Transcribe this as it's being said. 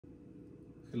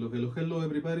Hello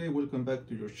everybody, welcome back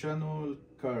to your channel,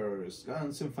 Cars,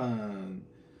 Guns and Fun.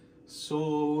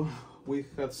 So we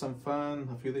had some fun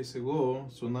a few days ago,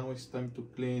 so now it's time to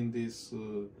clean this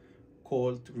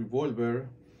Colt Revolver.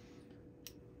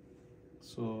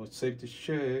 So safety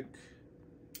check,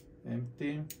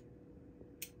 empty.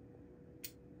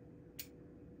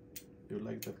 You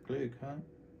like that click, huh?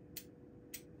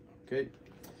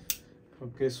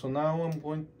 Okay, so now I'm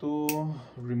going to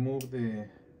remove the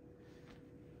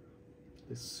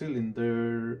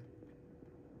cylinder.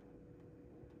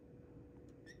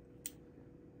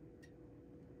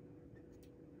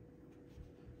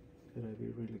 Gotta be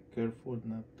really careful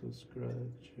not to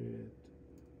scratch it.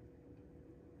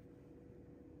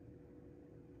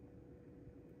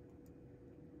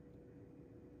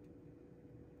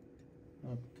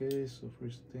 Okay, so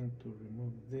first thing to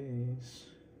remove this.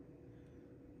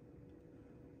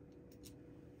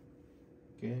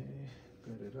 Okay,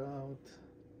 got it out.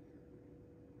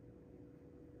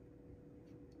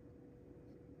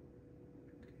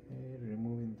 Okay,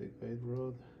 removing the guide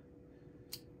rod.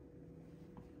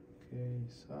 Okay,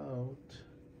 it's out.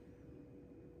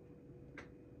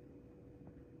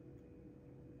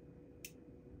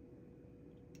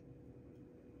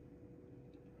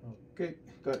 Okay,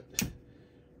 got it.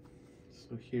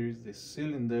 So here's the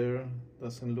cylinder.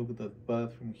 Doesn't look that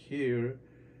bad from here,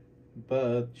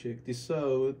 but check this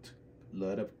out. A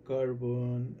lot of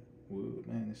carbon. Whoa,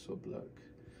 man, it's so black.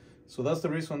 So that's the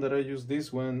reason that I use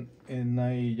this one, and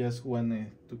I just wanted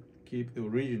to keep the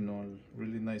original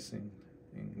really nice and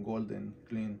golden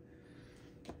clean.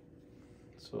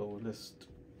 So let's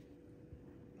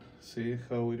see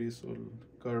how it is all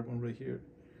carbon right here.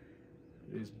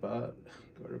 It is bad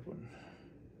carbon,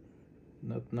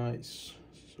 not nice.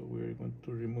 So we're going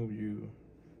to remove you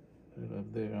right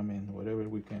up there. I mean, whatever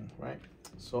we can, right?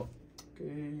 So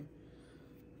okay,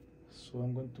 so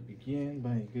I'm going to begin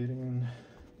by getting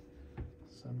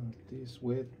some of this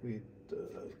wet with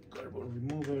carbon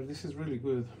remover. This is really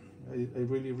good. I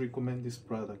really recommend this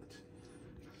product.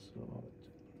 So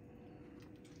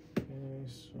okay,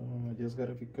 so I just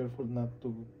gotta be careful not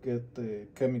to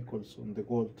get chemicals on the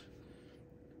gold.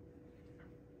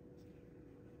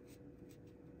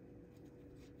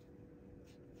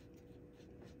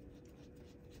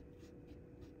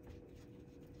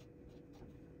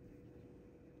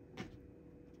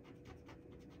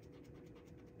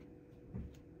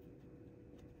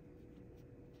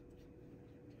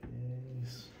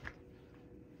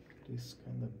 It's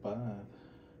kind of bad.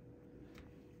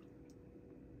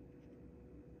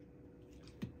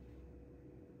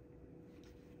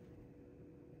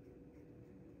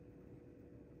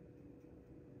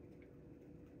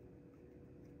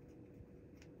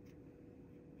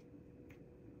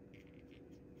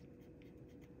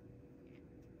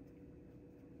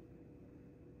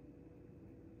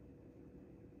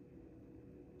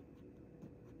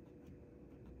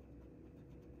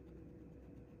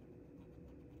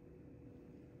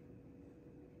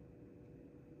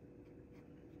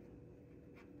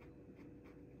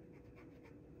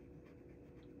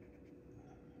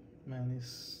 Man,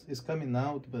 it's coming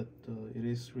out, but it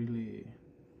is really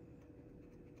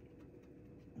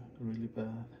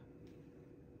bad.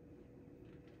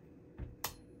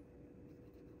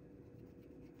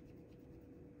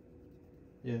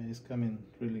 Yeah, it's coming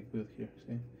really good here,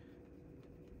 see?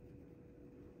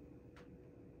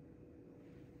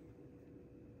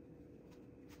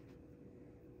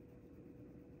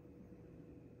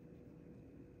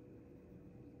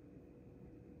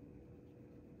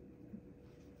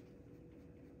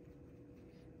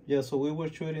 Yeah, so we were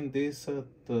shooting this at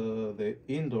the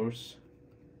indoors.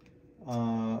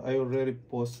 I already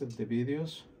posted the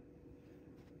videos,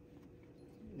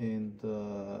 and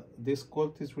this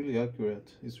Colt is really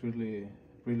accurate. It's really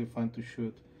fun to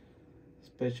shoot,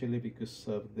 especially because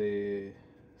of the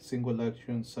single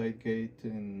action side gate,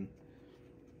 and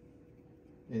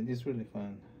it's really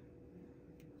fun.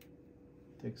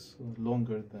 Takes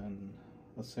longer than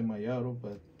a semi-auto,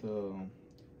 but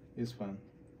it's fun.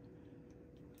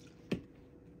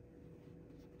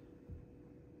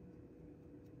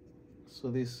 So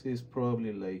this is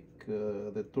probably like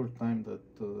the third time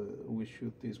that we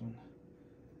shoot this one.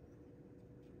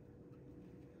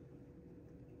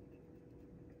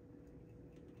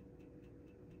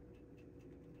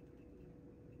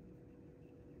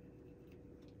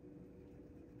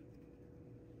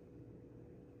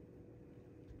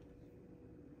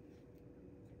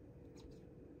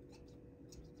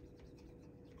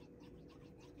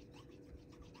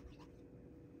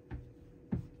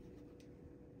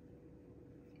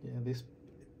 Yeah, this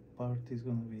part is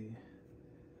gonna be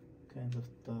kind of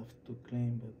tough to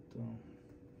clean, but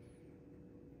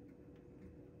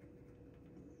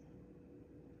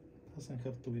Doesn't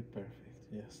have to be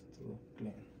perfect, just to look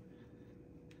clean.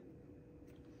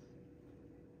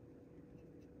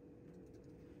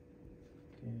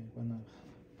 Okay, I'm gonna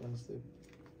pass the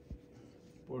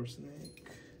boar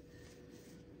snake.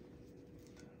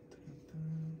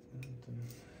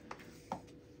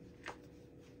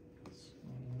 So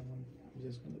I'm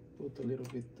just gonna put a little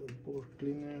bit of board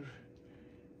cleaner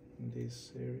in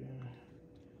this area.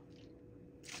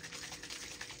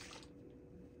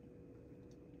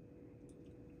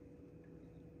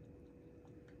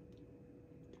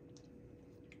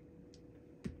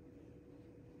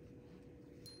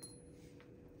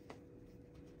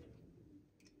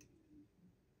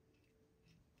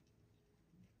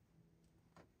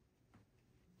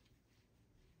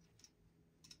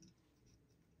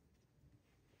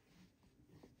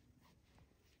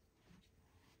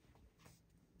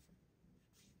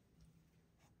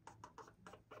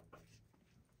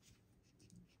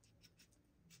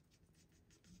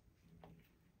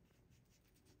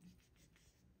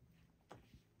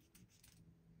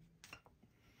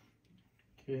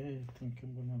 Okay, I think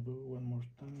I'm gonna do one more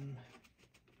time.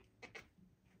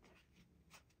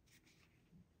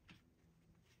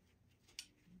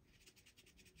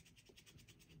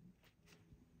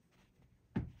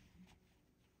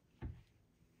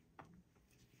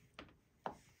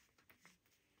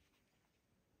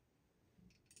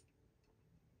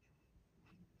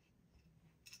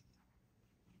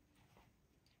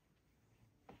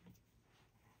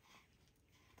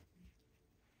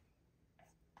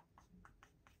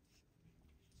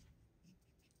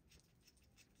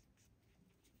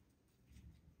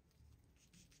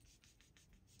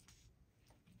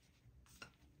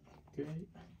 Okay,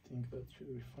 I think that should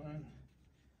be fine.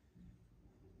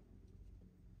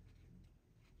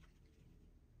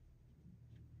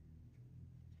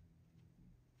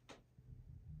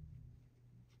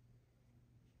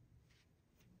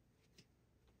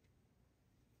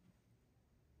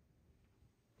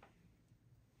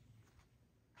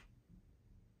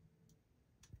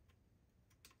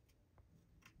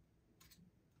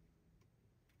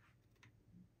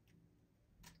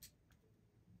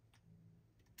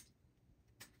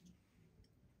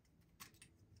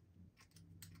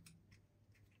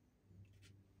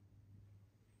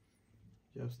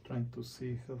 Just trying to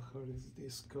see how hard is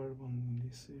this carbon in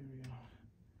this area.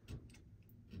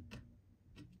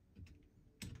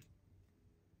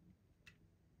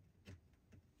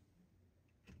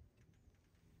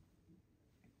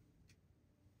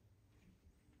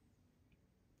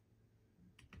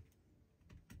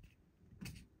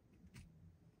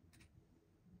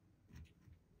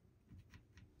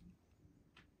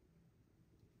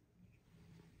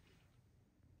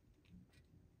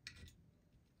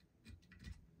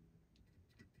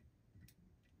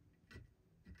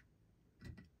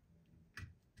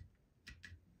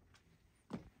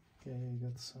 Okay, I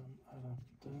got some out of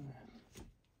that.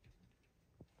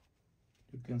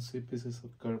 You can see pieces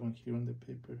of carbon here on the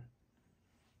paper.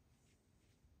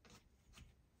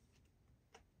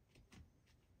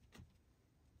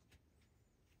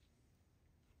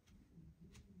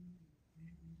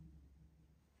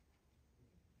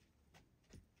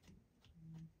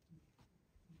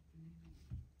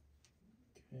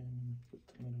 Okay, I'm gonna put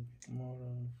a little bit more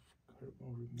of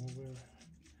carbon remover.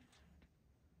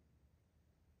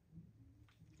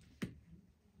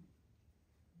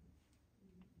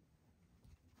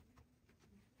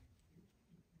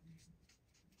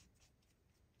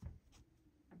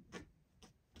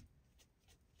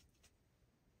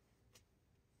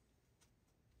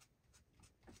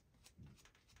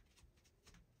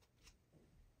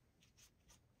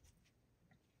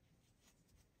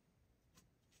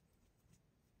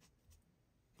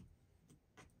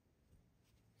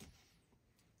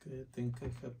 Okay, I think I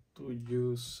have to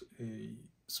use a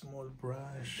small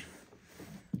brush.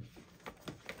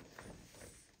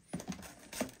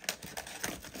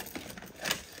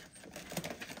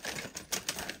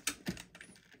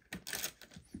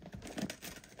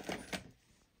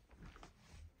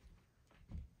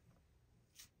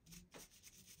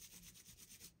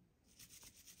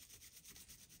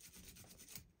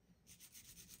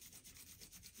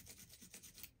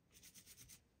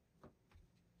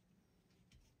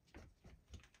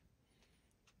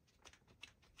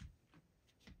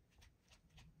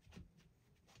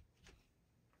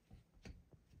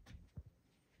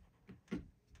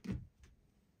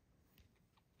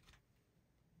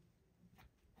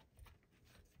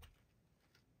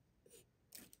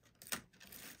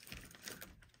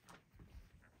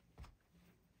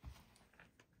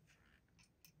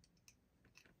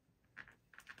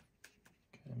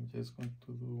 I'm just going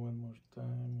to do one more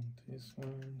time on this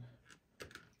one.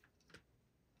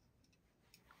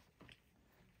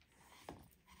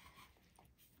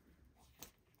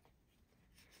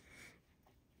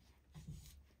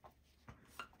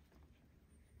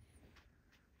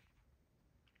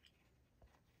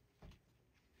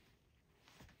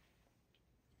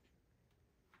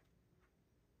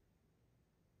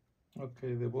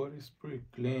 Okay, the body is pretty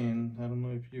clean. I don't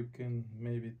know if you can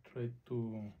maybe try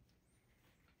to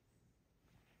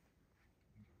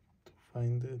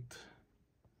find it.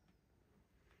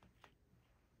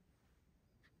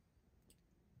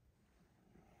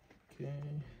 Okay.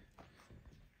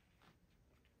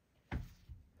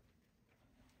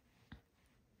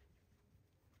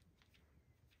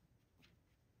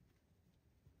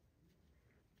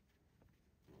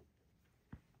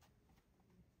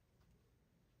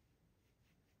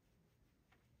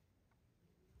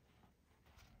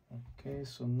 Okay,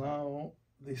 so now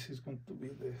this is going to be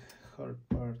the hard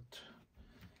part.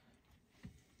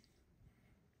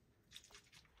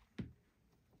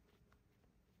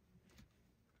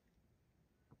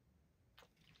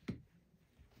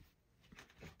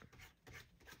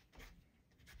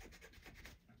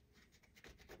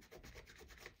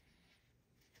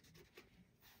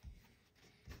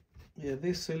 Yeah,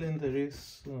 this cylinder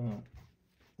is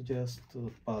just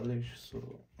polished,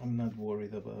 so I'm not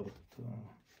worried about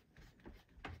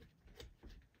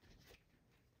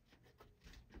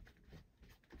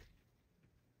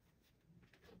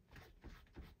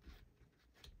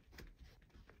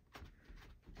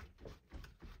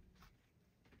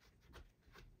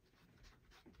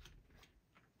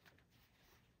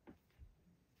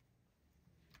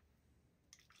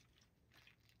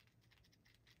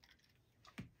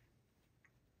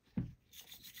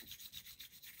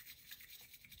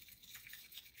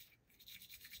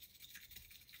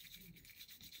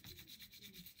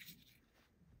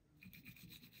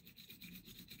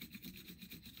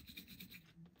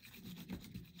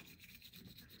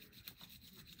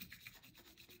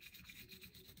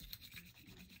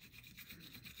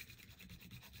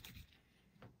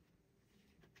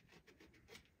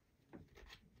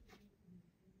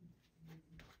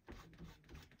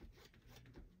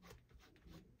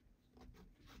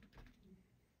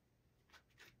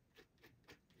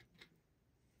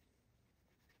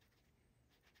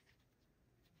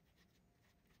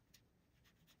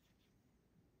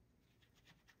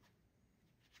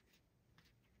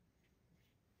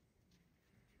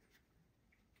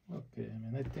okay,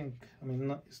 I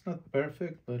mean, it's not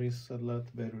perfect, but it's a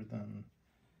lot better than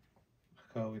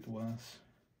how it was.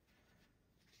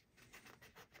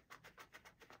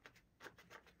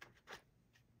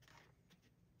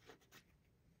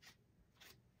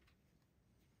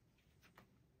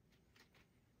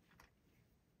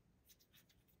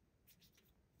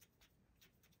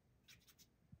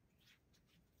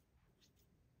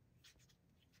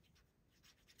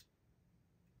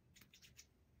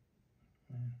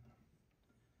 Mm.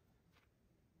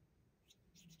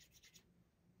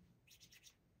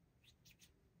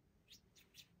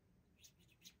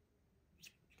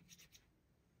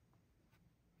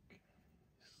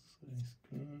 So it's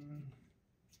clean.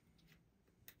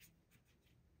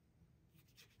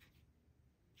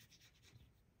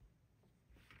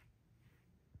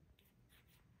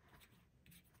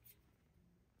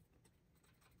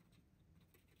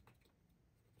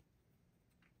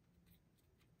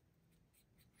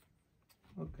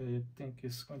 Okay, I think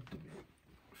it's going to be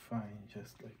fine,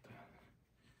 just like that.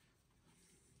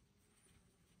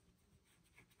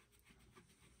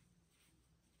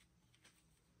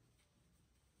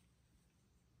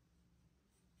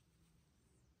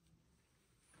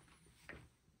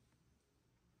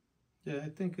 Yeah, I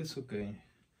think it's okay.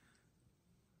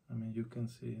 I mean, you can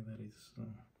see that it's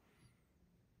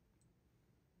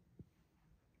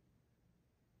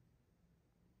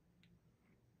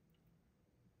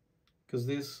because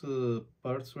these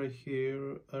parts right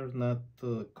here are not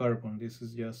carbon. This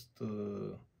is just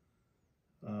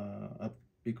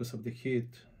because of the heat.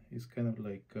 It's kind of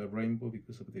like a rainbow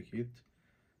because of the heat,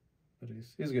 but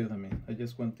it's good. I mean, I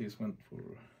just want this one for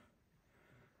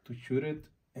to shoot it,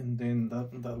 and then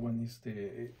that one is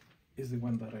the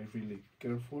one that I really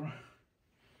care for.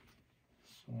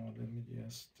 So let me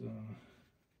just make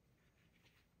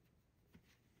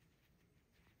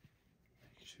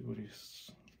sure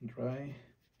it's dry.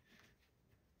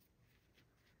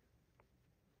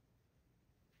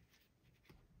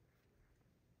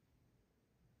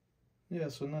 Yeah,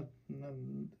 so not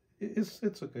it's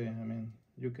okay. I mean,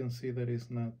 you can see that it's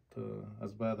not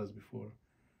as bad as before.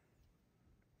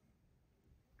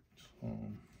 So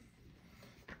I'm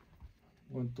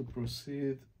going to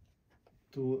proceed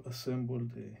to assemble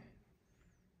the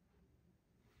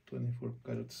 24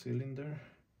 karat cylinder.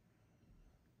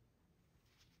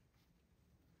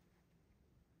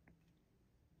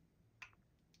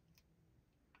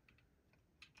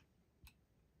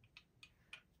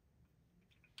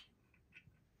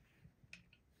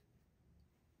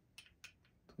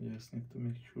 So just need to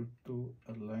make sure to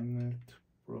align it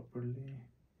properly.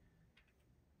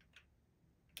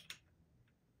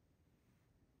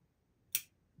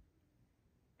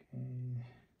 Okay.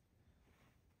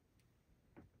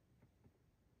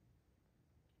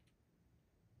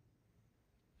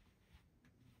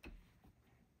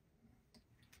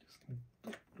 Just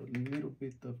a little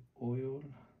bit of oil.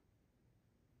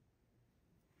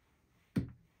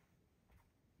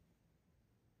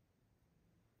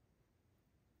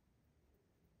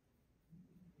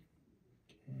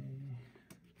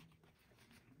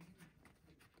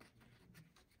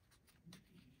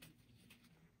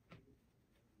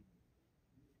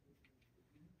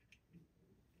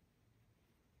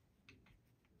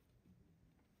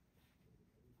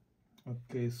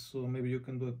 Okay, so maybe you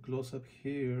can do a close-up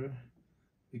here,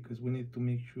 because we need to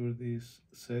make sure this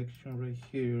section right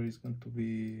here is going to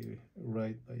be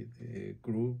right by the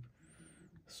groove,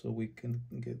 so we can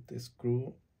get the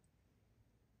screw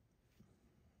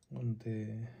on the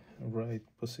right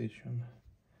position.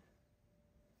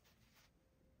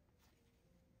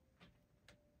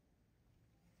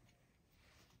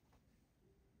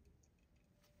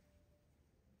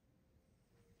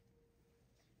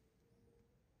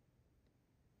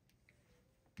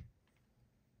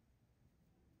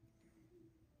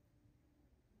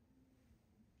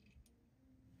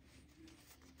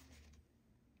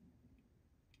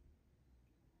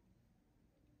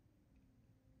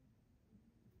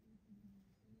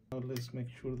 Now let's make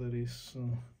sure that it's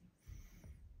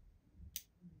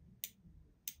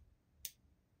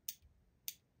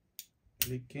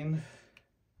clicking.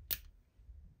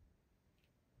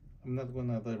 I'm not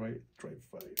gonna try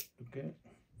fire, okay?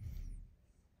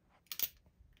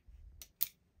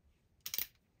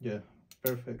 Yeah,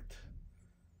 perfect.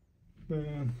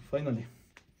 Finally,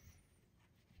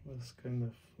 was kind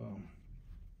of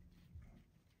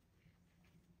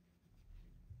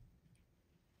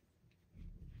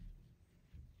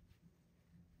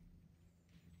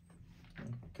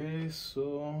okay,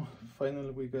 so finally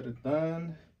we got it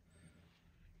done.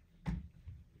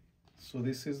 So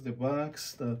this is the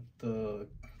box that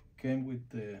came with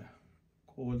the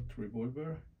Colt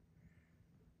revolver.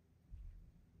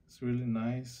 It's really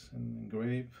nice and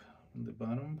engraved on the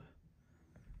bottom.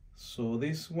 So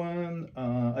this one,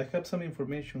 I have some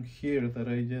information here that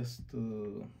I just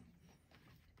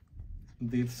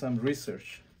did some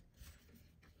research.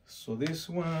 So this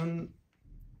one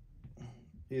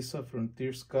is a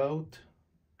Frontier Scout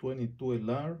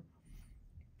 22LR,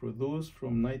 produced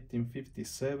from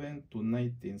 1957 to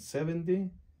 1970.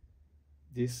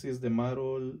 This is the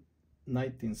model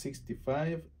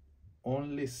 1965,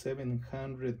 only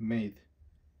 700 made.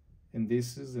 And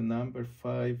this is the number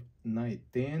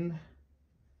 519.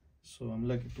 So I'm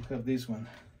lucky to have this one.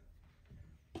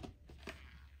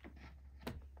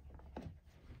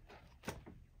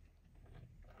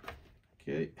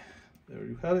 Okay, there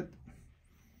you have it.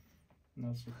 And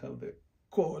also have the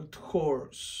Colt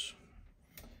horse.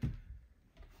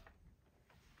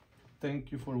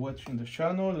 Thank you for watching the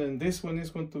channel, and this one is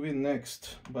going to be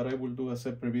next, but I will do a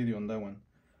separate video on that one.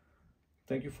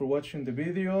 Thank you for watching the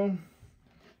video,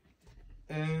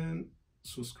 and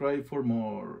subscribe for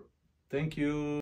more. Thank you.